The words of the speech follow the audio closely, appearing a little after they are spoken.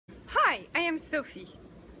Hi, I am Sophie.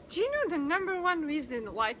 Do you know the number one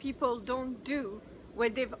reason why people don't do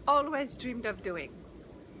what they've always dreamed of doing?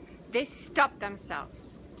 They stop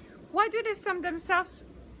themselves. Why do they stop themselves?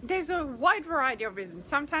 There's a wide variety of reasons.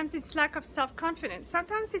 Sometimes it's lack of self-confidence.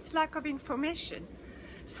 Sometimes it's lack of information.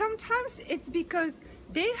 Sometimes it's because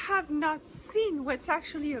they have not seen what's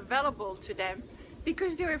actually available to them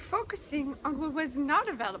because they were focusing on what was not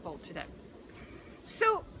available to them.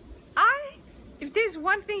 So if there's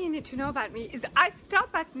one thing you need to know about me is I stop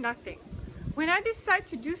at nothing. When I decide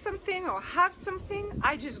to do something or have something,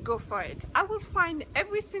 I just go for it. I will find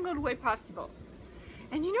every single way possible.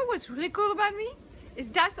 And you know what's really cool about me? Is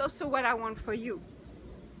that's also what I want for you.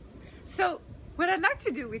 So what I'd like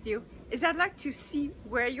to do with you is I'd like to see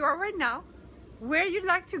where you are right now, where you'd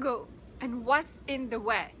like to go, and what's in the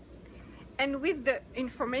way. And with the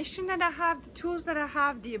information that I have, the tools that I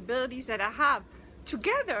have, the abilities that I have,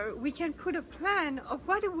 together we can put a plan of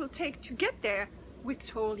what it will take to get there with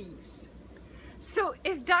total ease. So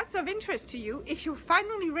if that's of interest to you, if you're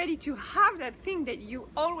finally ready to have that thing that you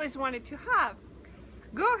always wanted to have,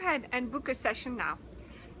 go ahead and book a session now.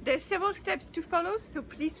 There's several steps to follow, so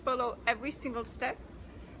please follow every single step.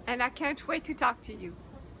 And I can't wait to talk to you.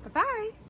 Bye-bye.